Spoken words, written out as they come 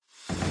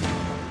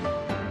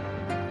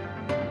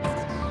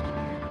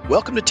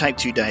Welcome to Type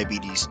 2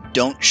 Diabetes.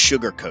 Don't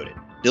sugarcoat it,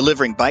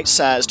 delivering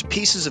bite-sized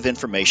pieces of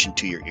information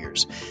to your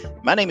ears.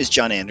 My name is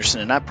John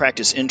Anderson, and I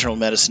practice internal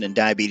medicine and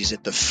diabetes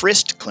at the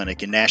Frist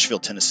Clinic in Nashville,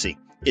 Tennessee.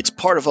 It's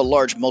part of a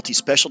large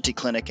multi-specialty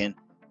clinic, and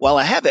while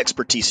I have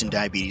expertise in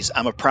diabetes,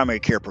 I'm a primary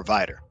care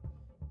provider.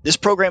 This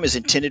program is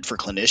intended for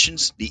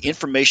clinicians. The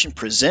information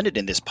presented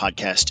in this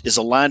podcast is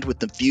aligned with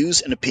the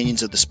views and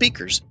opinions of the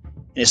speakers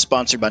and is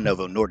sponsored by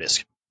Novo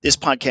Nordisk. This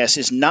podcast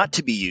is not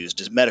to be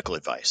used as medical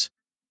advice.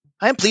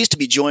 I am pleased to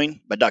be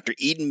joined by Dr.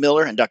 Eden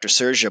Miller and Dr.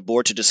 Serge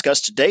Jabbour to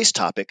discuss today's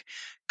topic,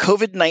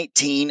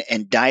 COVID-19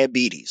 and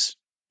diabetes,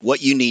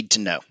 what you need to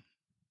know.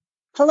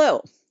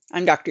 Hello,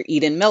 I'm Dr.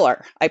 Eden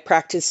Miller. I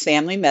practice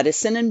family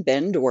medicine in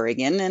Bend,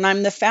 Oregon, and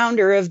I'm the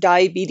founder of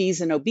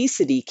Diabetes and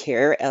Obesity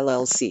Care,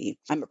 LLC.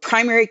 I'm a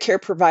primary care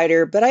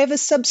provider, but I have a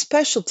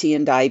subspecialty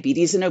in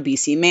diabetes and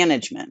obesity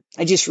management.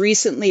 I just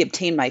recently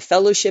obtained my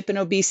fellowship in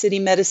obesity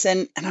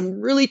medicine, and I'm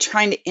really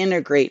trying to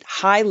integrate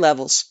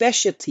high-level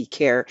specialty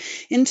care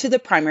into the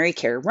primary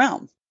care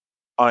realm.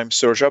 I'm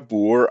Serge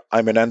Jabbour.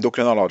 I'm an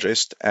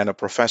endocrinologist and a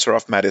professor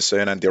of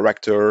medicine and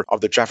director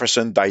of the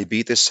Jefferson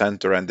Diabetes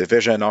Center and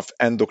Division of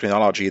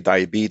Endocrinology,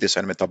 Diabetes,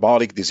 and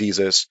Metabolic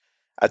Diseases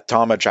at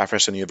Thomas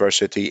Jefferson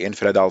University in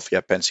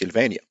Philadelphia,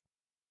 Pennsylvania.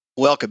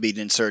 Welcome,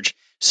 Eden and Serge.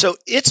 So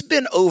it's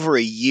been over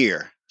a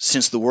year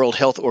since the World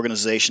Health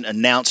Organization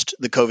announced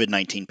the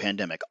COVID-19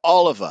 pandemic.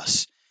 All of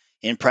us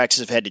in practice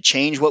have had to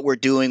change what we're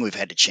doing. We've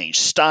had to change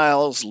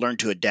styles, learn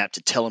to adapt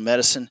to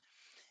telemedicine.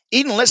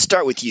 Eden, let's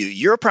start with you.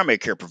 You're a primary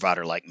care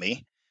provider like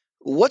me.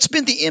 What's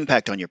been the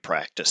impact on your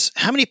practice?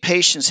 How many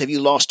patients have you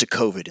lost to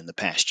COVID in the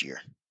past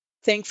year?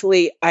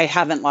 Thankfully, I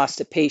haven't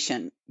lost a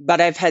patient, but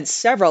I've had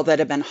several that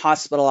have been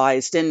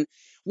hospitalized. And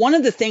one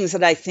of the things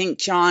that I think,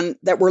 John,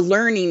 that we're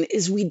learning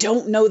is we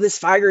don't know this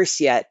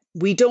virus yet.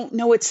 We don't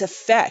know its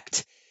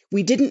effect.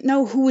 We didn't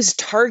know who was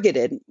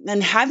targeted.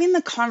 And having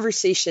the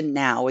conversation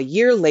now, a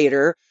year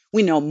later,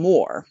 we know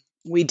more.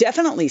 We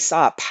definitely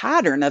saw a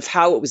pattern of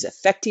how it was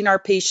affecting our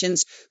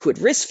patients who had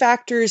risk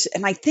factors,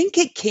 and I think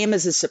it came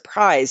as a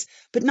surprise,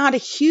 but not a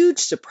huge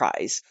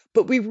surprise.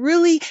 But we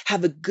really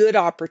have a good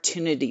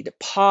opportunity to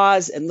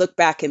pause and look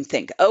back and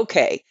think,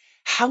 okay,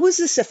 how is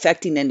this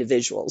affecting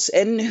individuals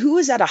and who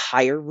is at a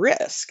higher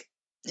risk?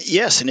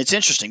 Yes, and it's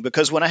interesting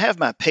because when I have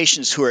my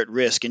patients who are at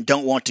risk and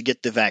don't want to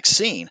get the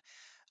vaccine,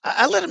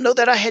 I let them know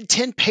that I had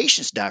 10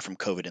 patients die from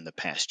COVID in the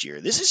past year.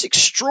 This is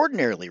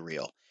extraordinarily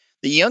real.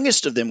 The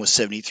youngest of them was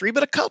 73,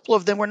 but a couple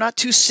of them were not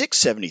too sick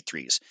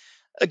 73s.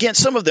 Again,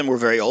 some of them were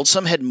very old,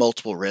 some had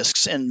multiple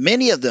risks, and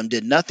many of them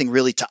did nothing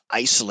really to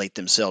isolate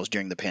themselves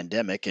during the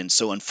pandemic, and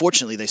so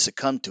unfortunately they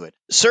succumbed to it.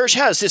 Serge,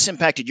 how has this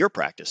impacted your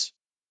practice?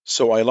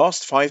 So I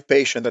lost 5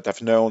 patients that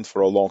I've known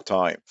for a long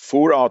time.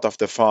 4 out of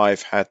the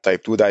 5 had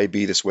type 2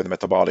 diabetes with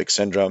metabolic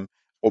syndrome,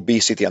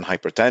 obesity, and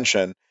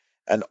hypertension,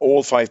 and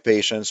all 5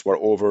 patients were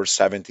over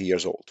 70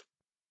 years old.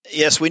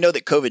 Yes, we know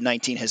that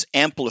COVID-19 has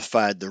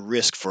amplified the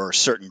risk for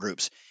certain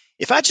groups.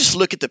 If I just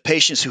look at the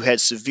patients who had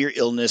severe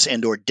illness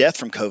and or death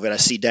from COVID, I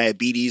see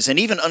diabetes and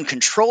even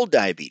uncontrolled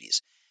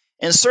diabetes.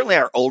 And certainly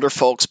our older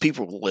folks,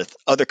 people with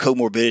other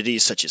comorbidities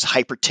such as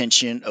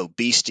hypertension,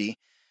 obesity.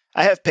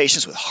 I have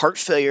patients with heart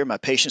failure, my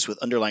patients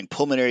with underlying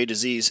pulmonary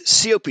disease,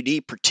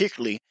 COPD,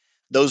 particularly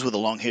those with a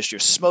long history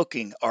of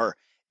smoking, are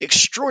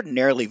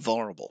extraordinarily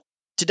vulnerable.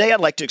 Today, I'd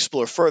like to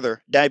explore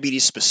further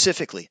diabetes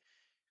specifically.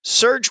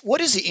 Serge,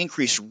 what is the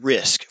increased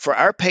risk for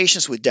our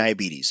patients with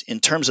diabetes in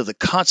terms of the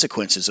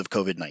consequences of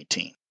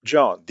COVID-19?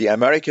 John, the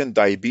American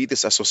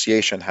Diabetes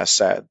Association has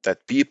said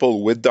that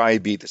people with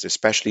diabetes,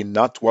 especially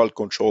not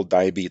well-controlled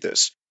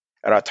diabetes,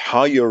 are at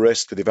higher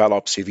risk to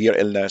develop severe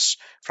illness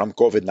from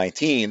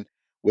COVID-19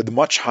 with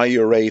much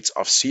higher rates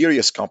of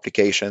serious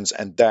complications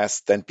and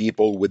death than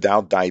people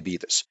without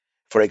diabetes.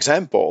 For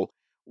example,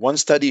 one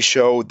study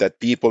showed that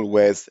people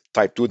with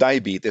type 2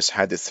 diabetes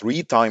had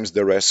 3 times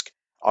the risk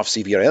of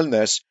severe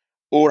illness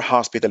or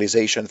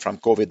hospitalization from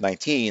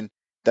COVID-19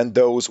 than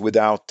those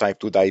without type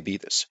 2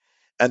 diabetes.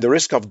 And the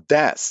risk of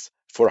death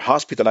for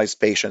hospitalized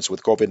patients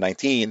with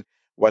COVID-19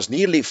 was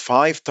nearly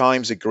 5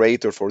 times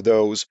greater for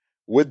those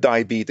with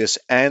diabetes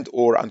and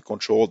or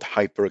uncontrolled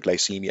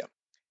hyperglycemia.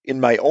 In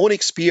my own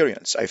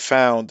experience, I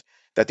found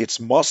that it's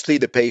mostly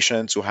the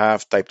patients who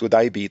have type 2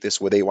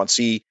 diabetes with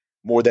A1C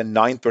more than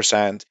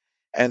 9%,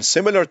 and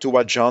similar to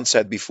what John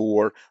said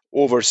before,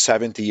 over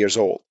 70 years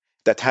old,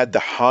 that had the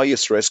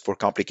highest risk for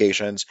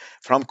complications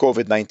from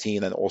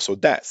COVID-19 and also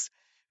death.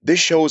 This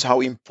shows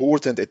how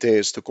important it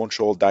is to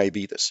control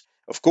diabetes.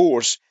 Of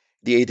course,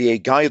 the ADA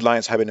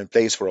guidelines have been in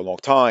place for a long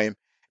time,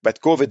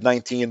 but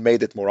COVID-19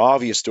 made it more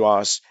obvious to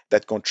us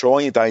that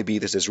controlling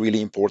diabetes is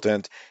really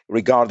important,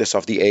 regardless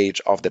of the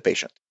age of the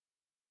patient.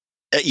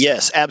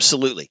 Yes,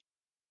 absolutely.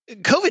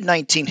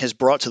 COVID-19 has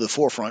brought to the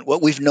forefront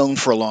what we've known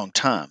for a long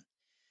time.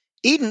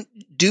 Eden,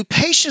 do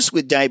patients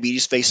with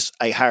diabetes face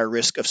a higher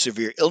risk of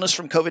severe illness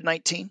from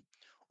COVID-19?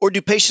 Or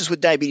do patients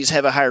with diabetes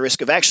have a higher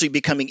risk of actually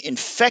becoming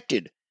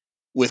infected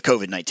with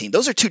COVID-19?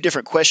 Those are 2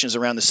 different questions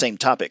around the same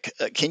topic.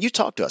 Can you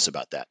talk to us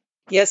about that?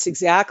 Yes,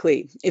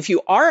 exactly. If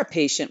you are a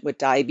patient with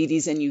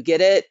diabetes and you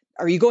get it,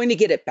 are you going to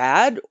get it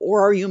bad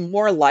or are you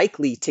more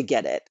likely to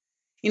get it?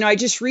 I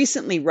just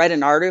recently read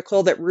an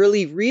article that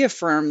really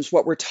reaffirms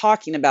what we're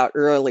talking about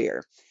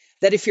earlier,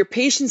 that if your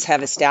patients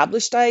have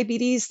established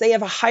diabetes, they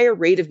have a higher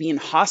rate of being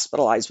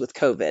hospitalized with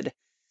COVID.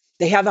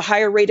 They have a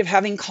higher rate of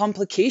having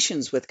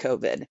complications with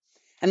COVID,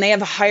 and they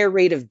have a higher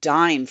rate of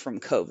dying from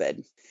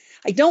COVID.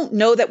 I don't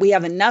know that we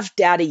have enough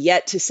data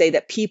yet to say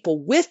that people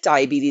with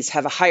diabetes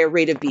have a higher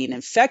rate of being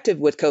infected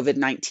with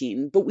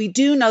COVID-19, but we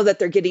do know that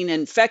they're getting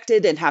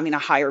infected and having a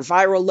higher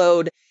viral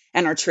load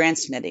and are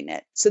transmitting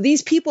it. So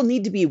these people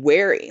need to be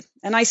wary.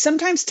 And I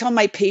sometimes tell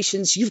my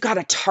patients, you've got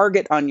a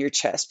target on your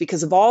chest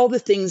because of all the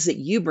things that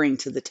you bring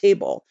to the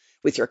table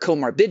with your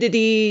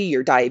comorbidity,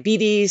 your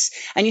diabetes,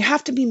 and you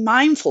have to be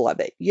mindful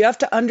of it. You have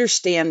to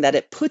understand that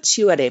it puts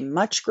you at a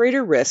much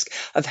greater risk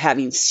of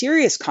having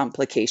serious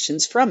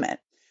complications from it.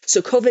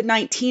 So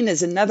COVID-19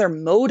 is another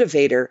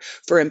motivator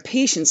for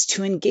patients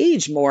to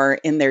engage more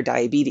in their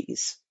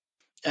diabetes.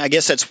 I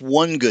guess that's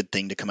one good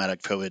thing to come out of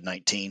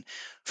COVID-19,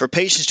 for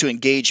patients to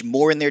engage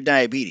more in their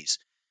diabetes.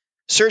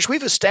 Serge,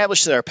 we've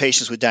established that our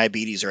patients with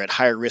diabetes are at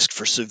higher risk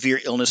for severe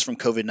illness from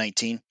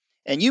COVID-19.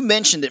 And you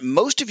mentioned that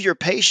most of your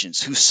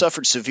patients who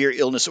suffered severe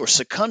illness or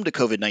succumbed to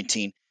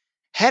COVID-19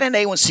 had an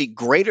A1C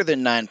greater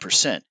than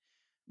 9%.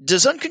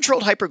 Does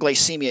uncontrolled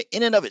hyperglycemia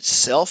in and of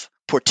itself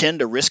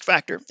portend a risk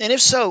factor? And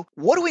if so,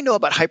 what do we know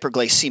about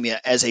hyperglycemia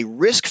as a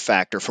risk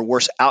factor for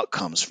worse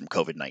outcomes from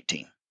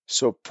COVID-19?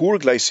 So, poor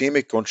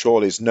glycemic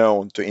control is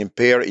known to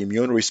impair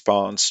immune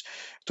response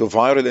to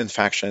viral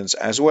infections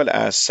as well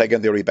as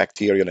secondary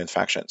bacterial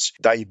infections.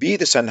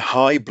 Diabetes and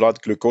high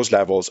blood glucose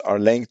levels are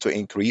linked to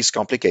increased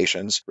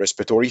complications,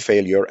 respiratory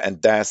failure,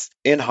 and death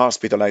in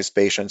hospitalized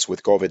patients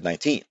with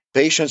COVID-19.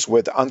 Patients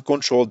with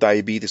uncontrolled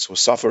diabetes who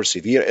suffer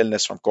severe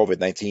illness from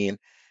COVID-19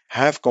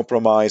 have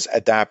compromised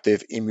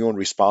adaptive immune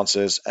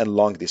responses and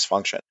lung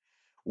dysfunction.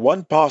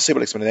 One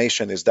possible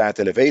explanation is that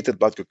elevated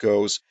blood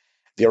glucose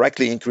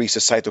directly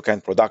increases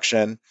cytokine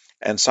production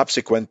and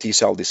subsequent T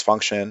cell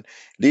dysfunction,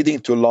 leading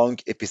to lung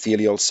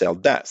epithelial cell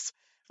death.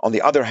 On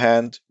the other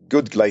hand,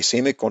 good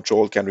glycemic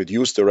control can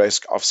reduce the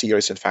risk of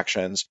serious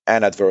infections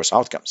and adverse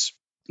outcomes.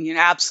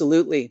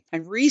 Absolutely.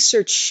 And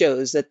research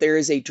shows that there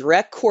is a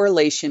direct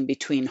correlation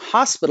between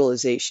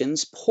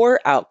hospitalizations, poor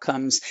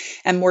outcomes,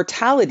 and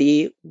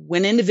mortality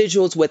when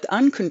individuals with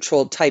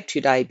uncontrolled type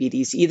 2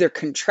 diabetes either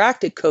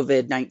contracted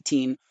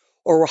COVID-19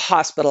 or were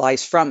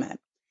hospitalized from it.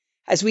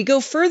 As we go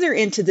further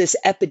into this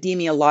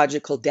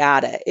epidemiological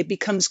data, it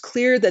becomes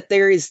clear that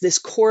there is this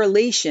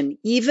correlation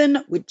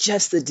even with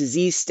just the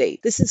disease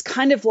state. This is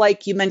kind of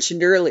like you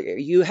mentioned earlier.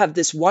 You have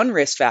this one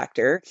risk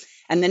factor,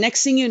 and the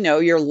next thing you know,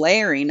 you're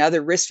layering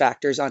other risk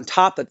factors on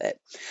top of it.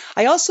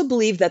 I also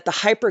believe that the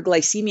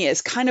hyperglycemia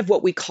is kind of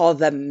what we call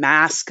the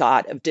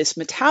mascot of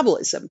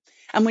dysmetabolism.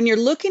 And when you're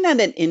looking at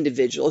an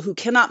individual who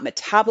cannot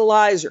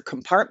metabolize or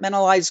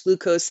compartmentalize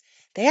glucose,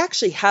 they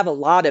actually have a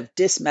lot of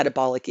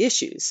dysmetabolic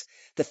issues.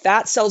 The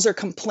fat cells are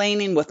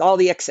complaining with all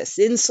the excess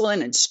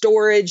insulin and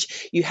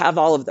storage. You have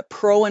all of the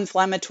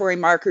pro-inflammatory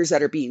markers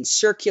that are being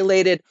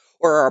circulated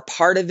or are a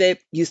part of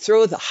it. You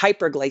throw the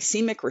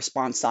hyperglycemic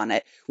response on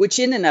it, which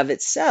in and of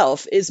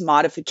itself is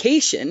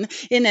modification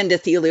in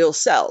endothelial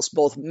cells,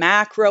 both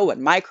macro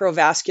and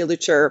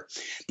microvasculature.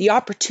 The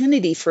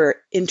opportunity for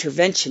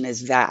intervention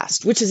is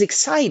vast, which is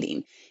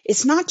exciting.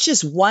 It's not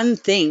just one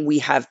thing we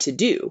have to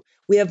do.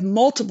 We have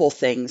multiple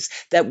things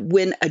that,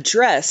 when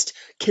addressed,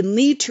 can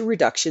lead to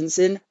reductions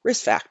in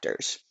risk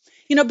factors.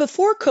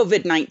 Before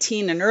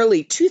COVID-19 in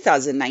early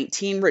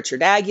 2019,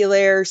 Richard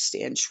Aguilar,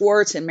 Stan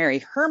Schwartz, and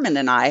Mary Herman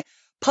and I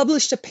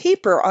published a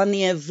paper on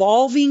the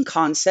evolving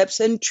concepts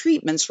and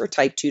treatments for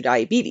type 2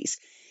 diabetes,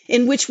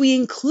 in which we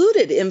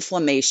included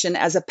inflammation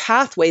as a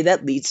pathway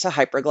that leads to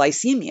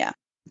hyperglycemia.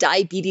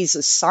 Diabetes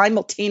is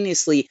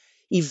simultaneously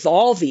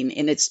evolving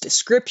in its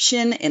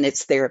description, in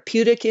its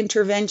therapeutic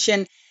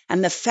intervention,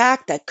 and the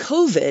fact that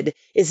COVID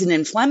is an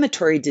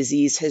inflammatory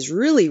disease has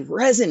really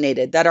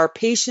resonated, that our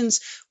patients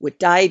with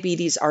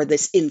diabetes are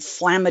this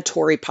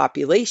inflammatory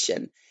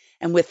population.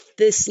 And with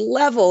this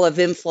level of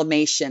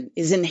inflammation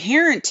is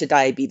inherent to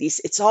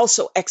diabetes, it's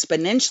also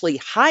exponentially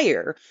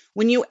higher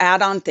when you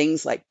add on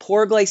things like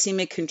poor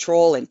glycemic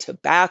control and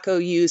tobacco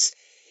use.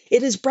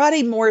 It has brought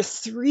a more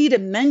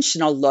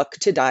three-dimensional look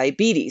to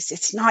diabetes.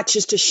 It's not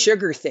just a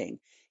sugar thing.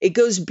 It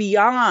goes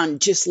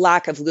beyond just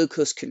lack of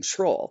glucose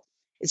control.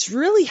 It's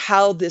really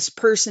how this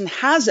person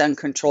has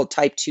uncontrolled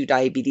type 2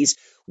 diabetes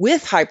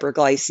with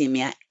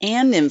hyperglycemia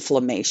and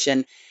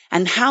inflammation,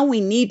 and how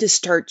we need to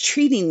start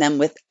treating them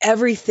with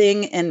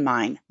everything in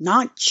mind,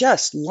 not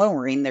just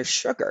lowering their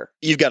sugar.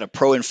 You've got a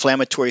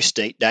pro-inflammatory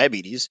state,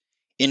 diabetes,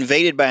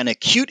 invaded by an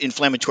acute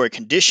inflammatory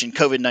condition,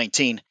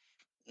 COVID-19,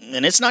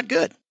 and it's not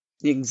good.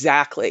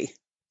 Exactly.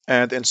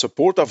 And in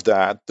support of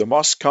that, the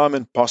most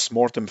common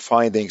postmortem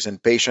findings in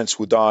patients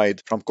who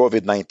died from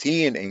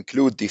COVID-19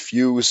 include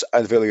diffuse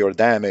alveolar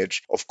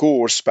damage, of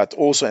course, but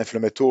also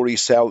inflammatory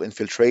cell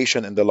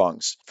infiltration in the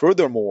lungs.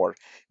 Furthermore,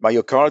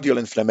 myocardial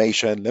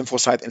inflammation,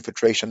 lymphocyte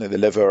infiltration in the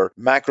liver,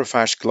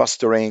 macrophage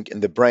clustering in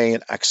the brain,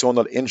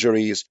 axonal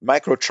injuries,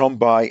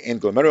 microthrombi in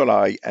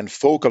glomeruli, and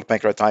focal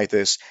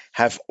pancreatitis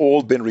have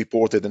all been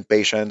reported in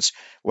patients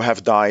who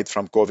have died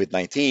from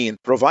COVID-19,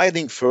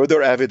 providing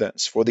further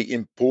evidence for the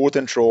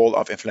important role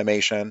of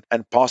inflammation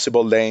and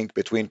possible link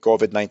between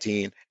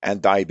COVID-19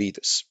 and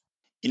diabetes.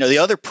 The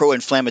other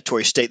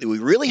pro-inflammatory state that we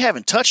really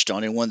haven't touched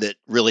on, and one that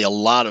really a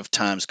lot of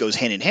times goes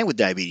hand in hand with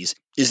diabetes,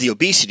 is the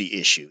obesity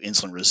issue.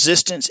 Insulin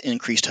resistance,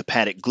 increased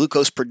hepatic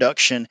glucose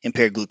production,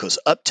 impaired glucose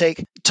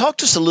uptake. Talk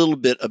to us a little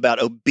bit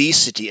about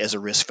obesity as a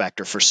risk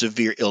factor for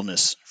severe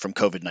illness from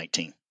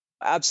COVID-19.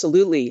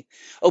 Absolutely.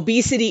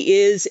 Obesity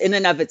is, in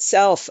and of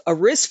itself, a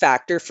risk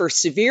factor for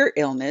severe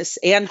illness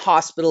and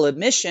hospital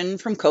admission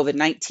from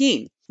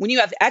COVID-19. When you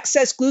have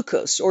excess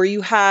glucose or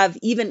you have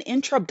even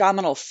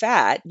intra-abdominal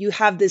fat, you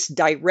have this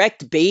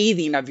direct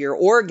bathing of your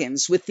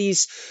organs with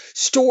these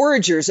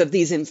storagers of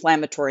these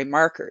inflammatory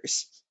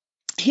markers.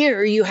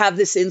 Here you have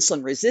this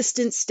insulin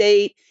resistant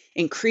state,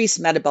 increased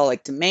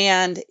metabolic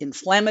demand,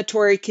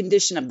 inflammatory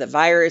condition of the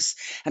virus,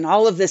 and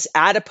all of this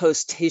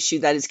adipose tissue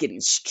that is getting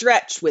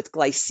stretched with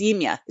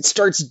glycemia. It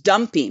starts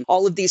dumping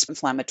all of these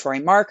inflammatory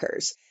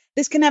markers.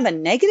 This can have a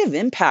negative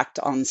impact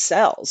on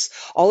cells.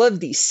 All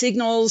of these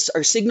signals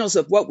are signals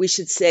of what we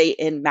should say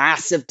in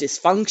massive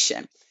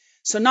dysfunction.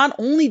 So not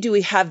only do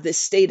we have this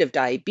state of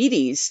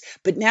diabetes,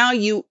 but now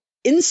you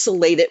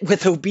insulate it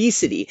with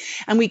obesity,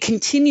 and we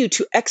continue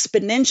to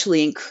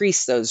exponentially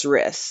increase those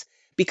risks.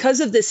 Because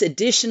of this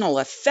additional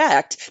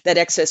effect that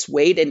excess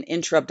weight and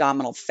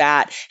intra-abdominal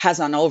fat has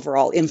on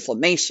overall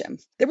inflammation.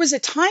 There was a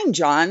time,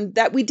 John,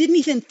 that we didn't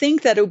even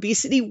think that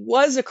obesity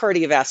was a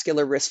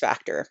cardiovascular risk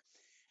factor.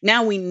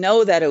 Now we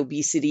know that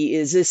obesity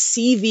is a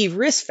CV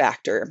risk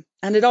factor,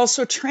 and it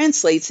also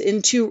translates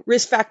into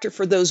risk factor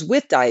for those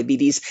with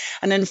diabetes.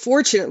 And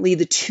unfortunately,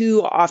 the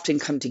two often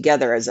come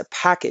together as a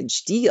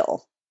package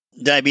deal.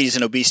 Diabetes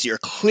and obesity are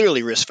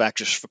clearly risk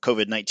factors for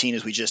COVID-19,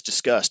 as we just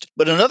discussed.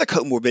 But another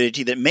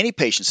comorbidity that many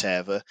patients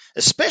have,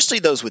 especially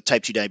those with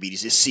type 2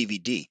 diabetes, is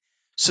CVD.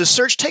 So,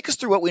 Serge, take us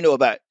through what we know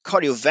about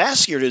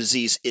cardiovascular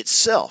disease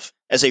itself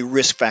as a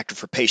risk factor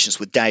for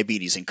patients with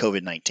diabetes and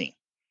COVID-19.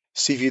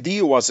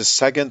 CVD was the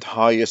second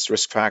highest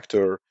risk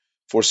factor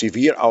for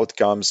severe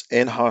outcomes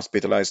in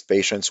hospitalized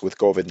patients with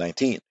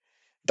COVID-19.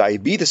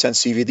 Diabetes and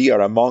CVD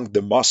are among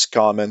the most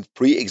common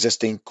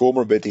pre-existing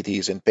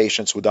comorbidities in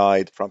patients who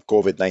died from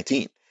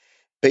COVID-19.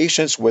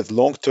 Patients with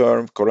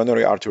long-term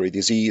coronary artery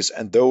disease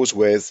and those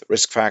with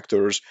risk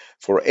factors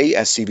for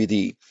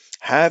ASCVD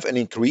have an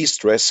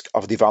increased risk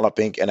of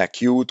developing an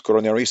acute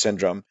coronary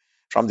syndrome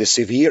from the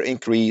severe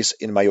increase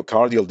in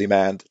myocardial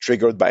demand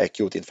triggered by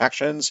acute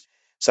infections,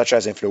 such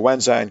as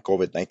influenza and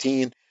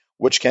COVID-19,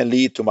 which can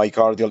lead to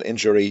myocardial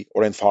injury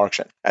or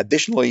infarction.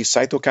 Additionally,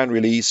 cytokine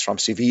release from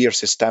severe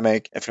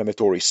systemic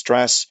inflammatory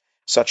stress,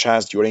 such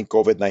as during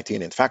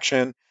COVID-19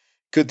 infection,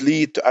 could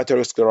lead to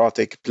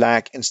atherosclerotic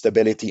plaque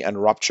instability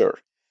and rupture.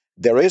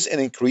 There is an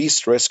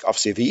increased risk of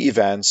CV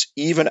events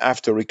even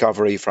after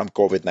recovery from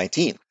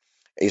COVID-19.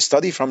 A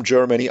study from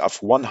Germany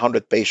of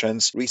 100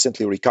 patients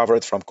recently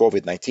recovered from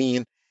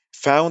COVID-19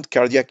 found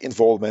cardiac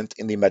involvement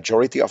in the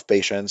majority of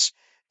patients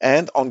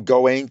and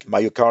ongoing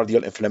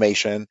myocardial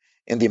inflammation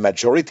in the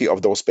majority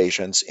of those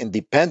patients,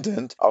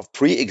 independent of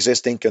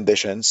pre-existing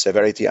conditions,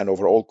 severity, and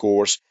overall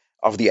course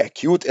of the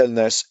acute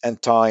illness and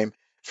time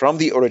from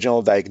the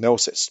original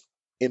diagnosis.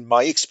 In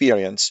my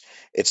experience,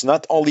 it's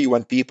not only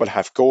when people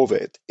have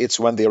COVID, it's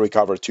when they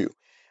recover too.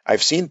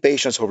 I've seen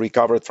patients who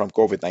recovered from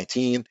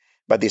COVID-19,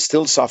 but they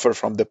still suffer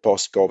from the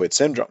post-COVID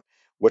syndrome,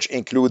 which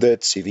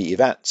included CV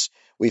events.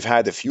 We've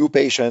had a few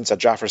patients at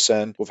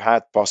Jefferson who've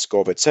had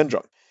post-COVID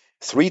syndrome.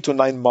 3 to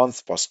 9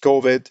 months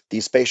post-COVID,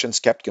 these patients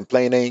kept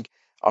complaining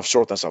of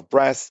shortness of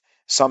breath.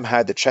 Some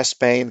had chest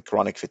pain,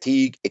 chronic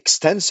fatigue.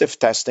 Extensive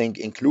testing,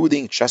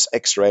 including chest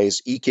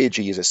x-rays,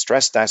 EKGs,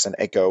 stress tests, and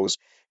echoes,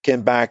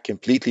 came back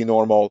completely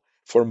normal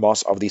for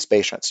most of these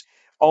patients.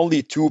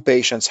 Only 2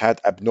 patients had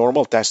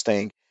abnormal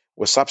testing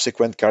with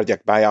subsequent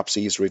cardiac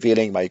biopsies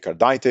revealing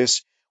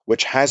myocarditis,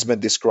 which has been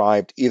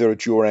described either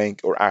during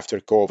or after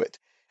COVID.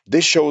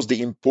 This shows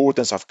the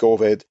importance of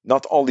COVID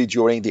not only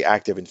during the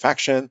active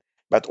infection,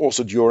 but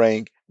also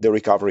during the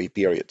recovery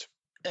period.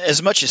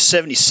 As much as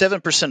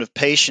 77% of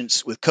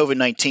patients with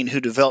COVID-19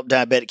 who developed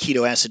diabetic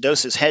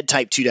ketoacidosis had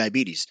type 2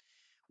 diabetes.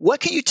 What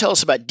can you tell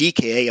us about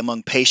DKA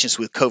among patients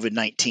with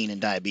COVID-19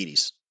 and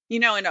diabetes?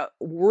 In a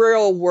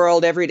real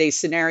world, everyday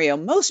scenario,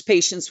 most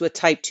patients with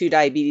type 2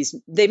 diabetes,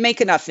 they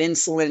make enough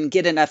insulin and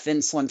get enough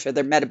insulin for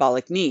their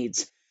metabolic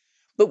needs.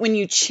 But when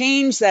you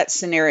change that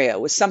scenario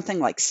with something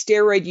like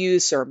steroid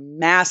use or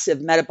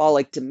massive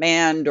metabolic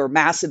demand or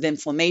massive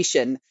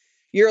inflammation,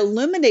 you're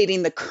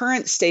illuminating the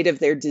current state of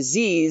their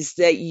disease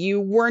that you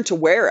weren't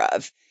aware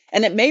of.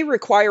 And it may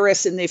require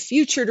us in the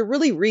future to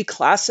really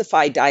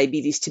reclassify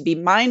diabetes to be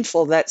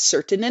mindful that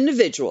certain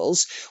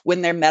individuals,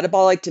 when their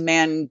metabolic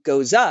demand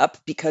goes up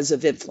because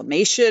of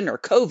inflammation or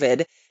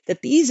COVID,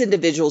 that these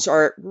individuals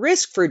are at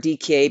risk for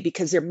DKA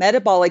because their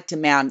metabolic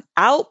demand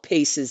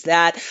outpaces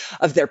that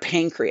of their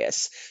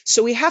pancreas.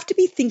 So we have to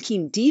be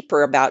thinking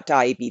deeper about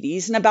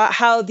diabetes and about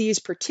how these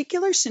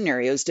particular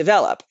scenarios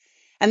develop.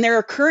 And there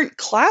are current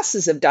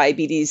classes of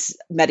diabetes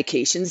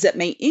medications that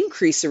may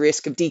increase the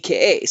risk of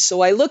DKA. So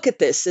I look at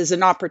this as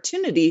an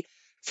opportunity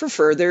for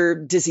further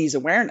disease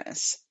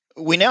awareness.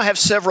 We now have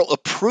several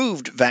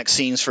approved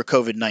vaccines for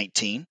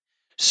COVID-19.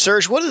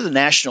 Serge, what do the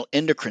National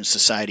Endocrine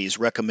Societies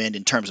recommend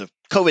in terms of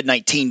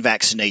COVID-19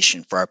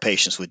 vaccination for our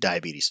patients with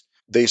diabetes?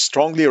 They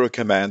strongly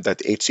recommend that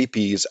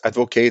HCPs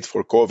advocate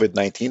for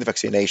COVID-19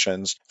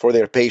 vaccinations for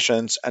their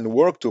patients and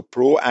work to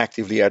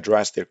proactively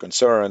address their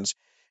concerns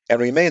and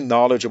remain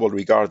knowledgeable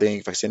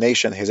regarding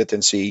vaccination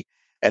hesitancy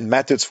and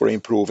methods for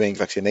improving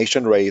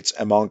vaccination rates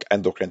among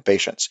endocrine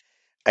patients.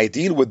 I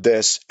deal with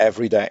this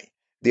every day.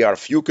 There are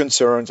few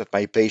concerns that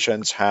my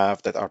patients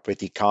have that are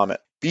pretty common.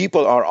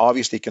 People are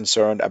obviously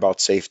concerned about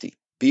safety.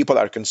 People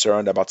are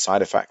concerned about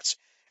side effects.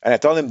 And I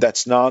tell them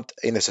that's not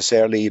a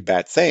necessarily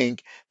bad thing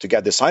to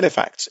get the side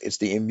effects. It's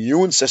the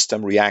immune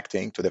system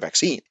reacting to the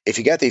vaccine. If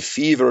you get a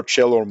fever,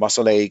 chill, or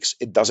muscle aches,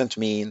 it doesn't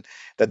mean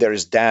that there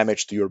is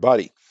damage to your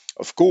body.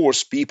 Of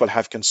course, people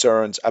have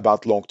concerns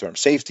about long-term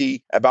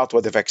safety, about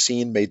what the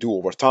vaccine may do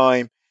over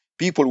time.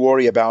 People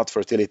worry about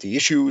fertility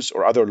issues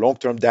or other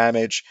long-term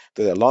damage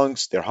to their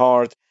lungs, their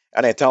heart.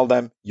 And I tell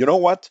them, you know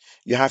what?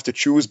 You have to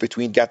choose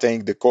between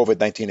getting the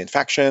COVID-19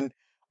 infection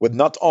with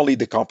not only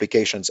the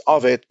complications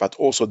of it, but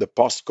also the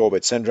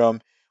post-COVID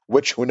syndrome,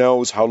 which who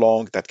knows how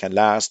long that can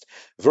last,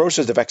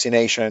 versus the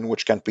vaccination,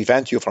 which can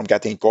prevent you from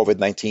getting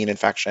COVID-19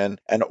 infection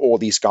and all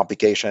these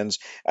complications,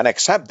 and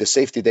accept the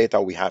safety data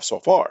we have so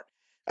far.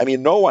 I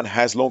mean, no one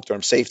has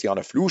long-term safety on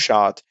a flu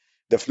shot.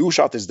 The flu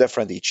shot is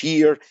different each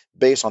year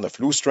based on the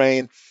flu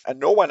strain, and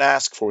no one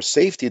asks for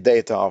safety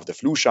data of the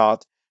flu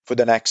shot for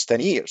the next 10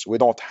 years. We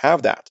don't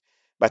have that,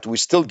 but we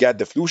still get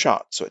the flu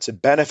shot. So it's a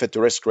benefit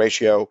to risk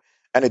ratio,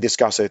 and I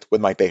discuss it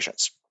with my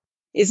patients.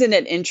 Isn't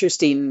it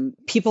interesting?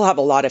 People have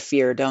a lot of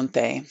fear, don't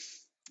they?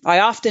 I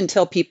often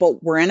tell people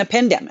we're in a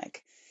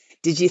pandemic.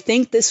 Did you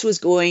think this was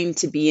going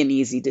to be an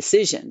easy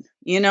decision?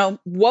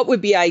 What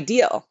would be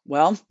ideal?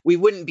 Well, we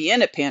wouldn't be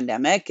in a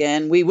pandemic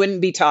and we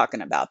wouldn't be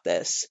talking about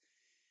this.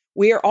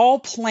 We are all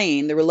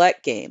playing the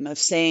roulette game of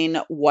saying,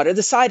 what are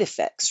the side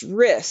effects,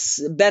 risks,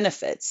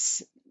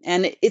 benefits?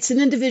 And it's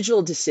an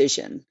individual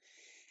decision.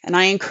 And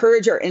I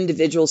encourage our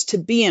individuals to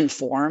be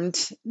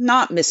informed,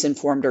 not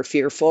misinformed or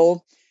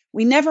fearful.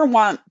 We never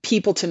want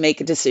people to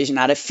make a decision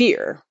out of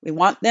fear. We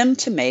want them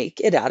to make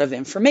it out of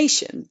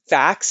information,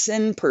 facts,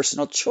 and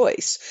personal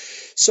choice.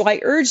 So I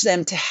urge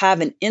them to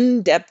have an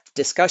in-depth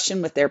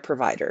discussion with their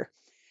provider.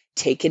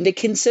 Take into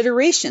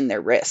consideration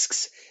their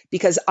risks,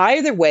 because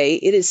either way,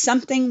 it is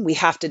something we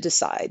have to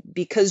decide,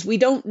 because we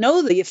don't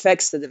know the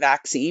effects of the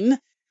vaccine.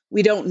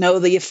 We don't know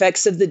the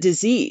effects of the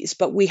disease,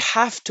 but we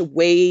have to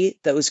weigh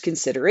those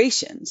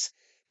considerations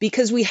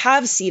because we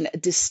have seen a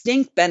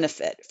distinct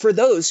benefit for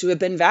those who have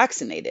been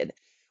vaccinated.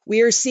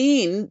 We are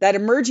seeing that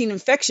emerging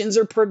infections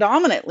are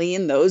predominantly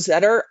in those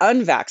that are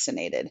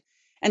unvaccinated.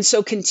 And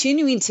so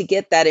continuing to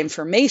get that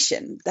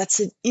information,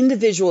 that's an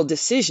individual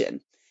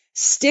decision.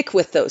 Stick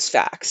with those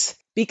facts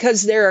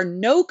because there are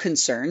no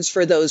concerns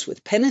for those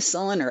with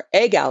penicillin or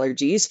egg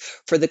allergies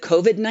for the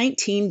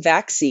COVID-19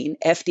 vaccine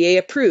FDA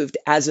approved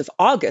as of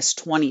August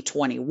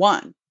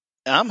 2021.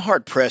 I'm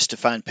hard pressed to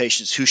find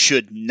patients who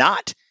should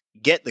not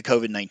get the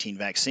COVID-19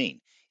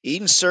 vaccine.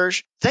 Eden,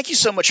 Serge, thank you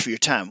so much for your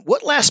time.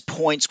 What last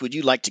points would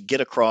you like to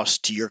get across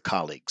to your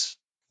colleagues?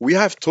 We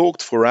have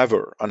talked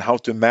forever on how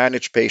to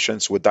manage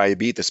patients with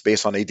diabetes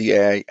based on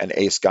ADA and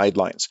ACE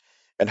guidelines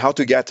and how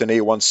to get an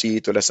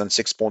A1C to less than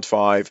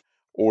 6.5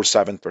 or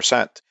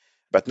 7%.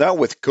 But now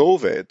with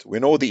COVID, we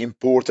know the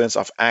importance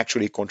of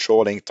actually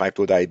controlling type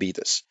 2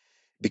 diabetes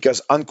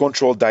because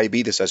uncontrolled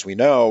diabetes, as we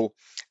know,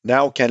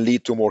 now can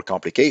lead to more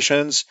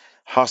complications,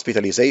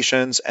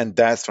 hospitalizations, and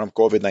death from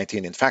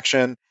COVID-19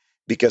 infection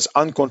because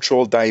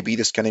uncontrolled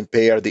diabetes can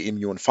impair the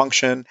immune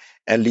function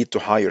and lead to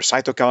higher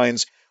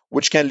cytokines,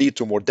 which can lead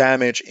to more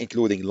damage,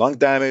 including lung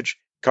damage,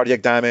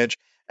 cardiac damage,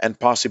 and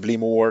possibly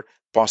more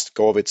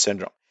post-COVID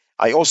syndrome.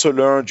 I also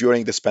learned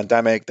during this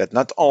pandemic that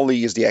not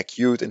only is the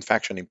acute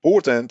infection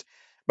important,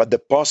 but the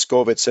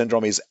post-COVID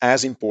syndrome is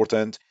as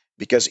important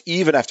because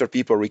even after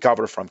people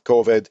recover from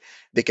COVID,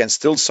 they can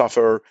still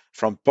suffer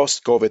from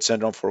post-COVID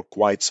syndrome for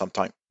quite some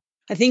time.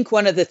 I think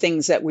one of the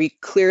things that we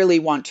clearly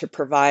want to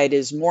provide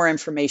is more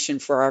information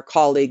for our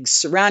colleagues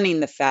surrounding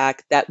the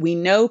fact that we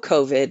know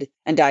COVID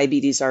and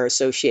diabetes are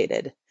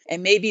associated.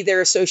 And maybe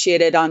they're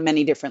associated on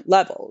many different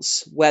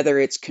levels, whether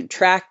it's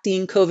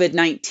contracting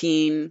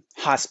COVID-19,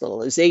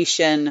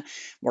 hospitalization,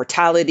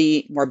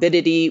 mortality,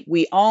 morbidity.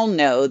 We all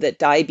know that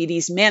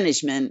diabetes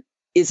management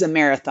is a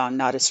marathon,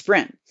 not a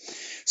sprint.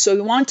 So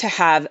we want to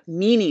have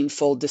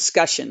meaningful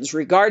discussions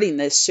regarding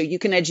this so you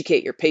can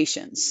educate your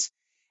patients.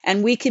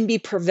 And we can be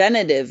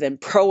preventative and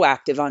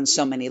proactive on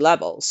so many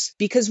levels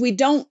because we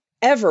don't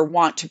ever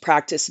want to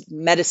practice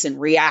medicine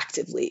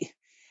reactively.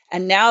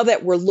 And now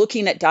that we're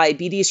looking at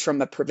diabetes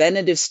from a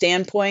preventative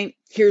standpoint,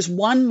 here's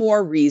one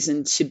more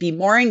reason to be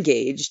more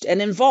engaged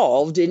and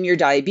involved in your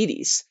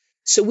diabetes,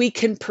 so we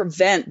can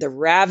prevent the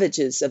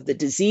ravages of the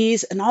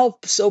disease and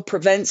also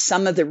prevent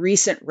some of the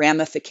recent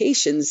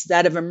ramifications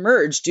that have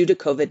emerged due to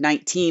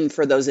COVID-19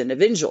 for those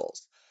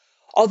individuals.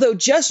 Although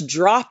just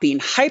dropping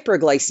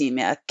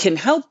hyperglycemia can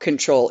help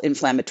control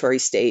inflammatory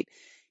state,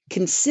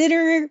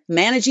 consider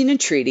managing and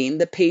treating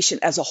the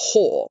patient as a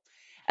whole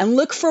and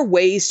look for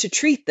ways to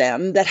treat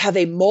them that have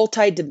a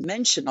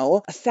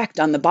multidimensional effect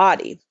on the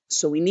body.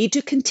 So we need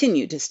to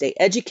continue to stay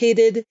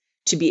educated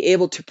to be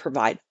able to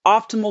provide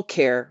optimal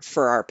care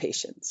for our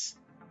patients.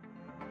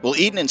 Well,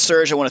 Eden and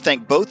Serge, I want to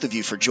thank both of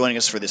you for joining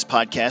us for this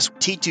podcast.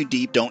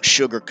 T2D, don't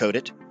sugarcoat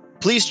it.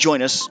 Please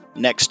join us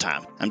next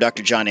time. I'm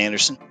Dr. John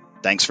Anderson.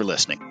 Thanks for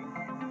listening.